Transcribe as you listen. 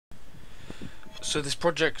So this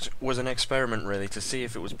project was an experiment really to see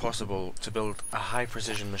if it was possible to build a high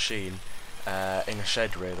precision machine in a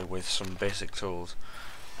shed really with some basic tools,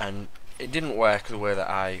 and it didn't work the way that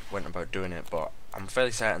I went about doing it, but I'm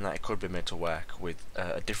fairly certain that it could be made to work with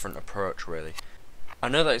a different approach really. I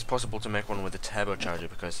know that it's possible to make one with a turbocharger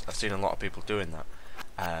because I've seen a lot of people doing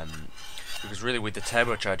that, because really with the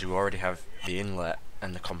turbocharger you already have the inlet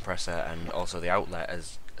and the compressor and also the outlet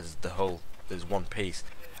as the whole, there's one piece.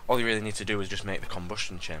 All you really need to do is just make the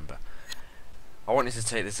combustion chamber. I wanted to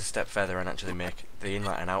take this a step further and actually make the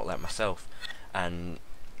inlet and outlet myself, and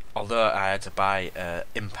although I had to buy an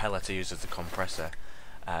impeller to use as the compressor,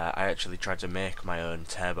 I actually tried to make my own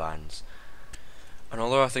turbines. And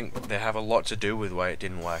although I think they have a lot to do with why it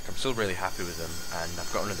didn't work, I'm still really happy with them, and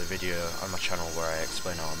I've got another video on my channel where I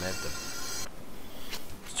explain how I made them.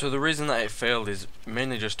 So the reason that it failed is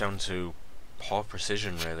mainly just down to poor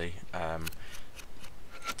precision really.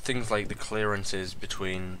 Things like the clearances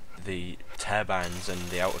between the turbines and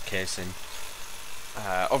the outer casing.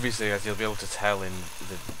 Obviously, as you'll be able to tell in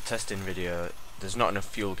the testing video, there's not enough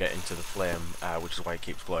fuel getting to the flame, which is why it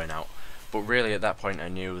keeps blowing out. But really at that point I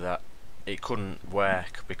knew that it couldn't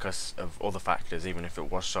work because of other factors, even if it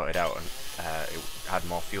was sorted out and it had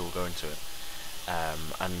more fuel going to it.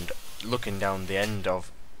 And looking down the end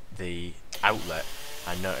of the outlet,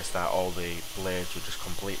 I noticed that all the blades were just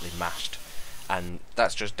completely mashed, and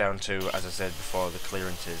that's just down to, as I said before, the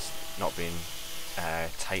clearances not being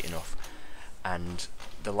tight enough and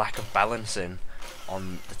the lack of balancing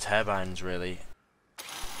on the turbines really.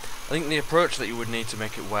 I think the approach that you would need to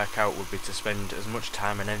make it work out would be to spend as much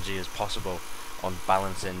time and energy as possible on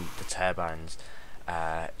balancing the turbines.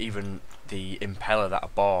 Even the impeller that I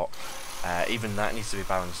bought, even that needs to be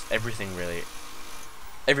balanced. Everything really,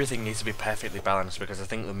 everything needs to be perfectly balanced, because I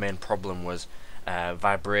think the main problem was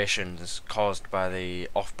vibrations caused by the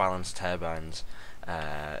off-balance turbines.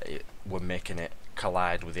 Were making it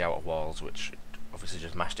collide with the outer walls, which obviously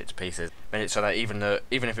just mashed it to pieces. Made it so that even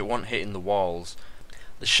if it wasn't hitting the walls,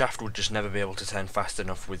 the shaft would just never be able to turn fast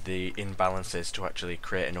enough with the imbalances to actually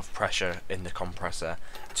create enough pressure in the compressor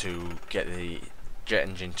to get the jet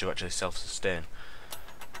engine to actually self-sustain.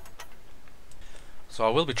 So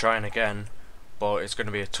I will be trying again, but it's going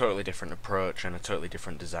to be a totally different approach and a totally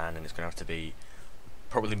different design, and it's going to have to be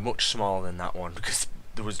probably much smaller than that one because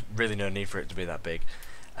there was really no need for it to be that big.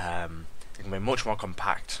 It can be much more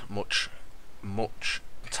compact, much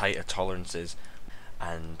tighter tolerances,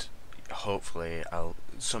 and hopefully I'll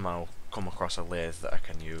somehow come across a lathe that I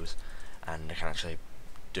can use and I can actually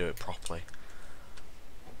do it properly.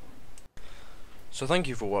 So thank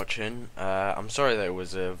you for watching. I'm sorry that it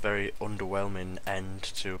was a very underwhelming end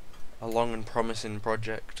to a long and promising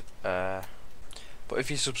project, but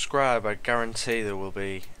if you subscribe I guarantee there will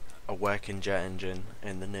be a working jet engine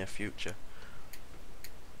in the near future.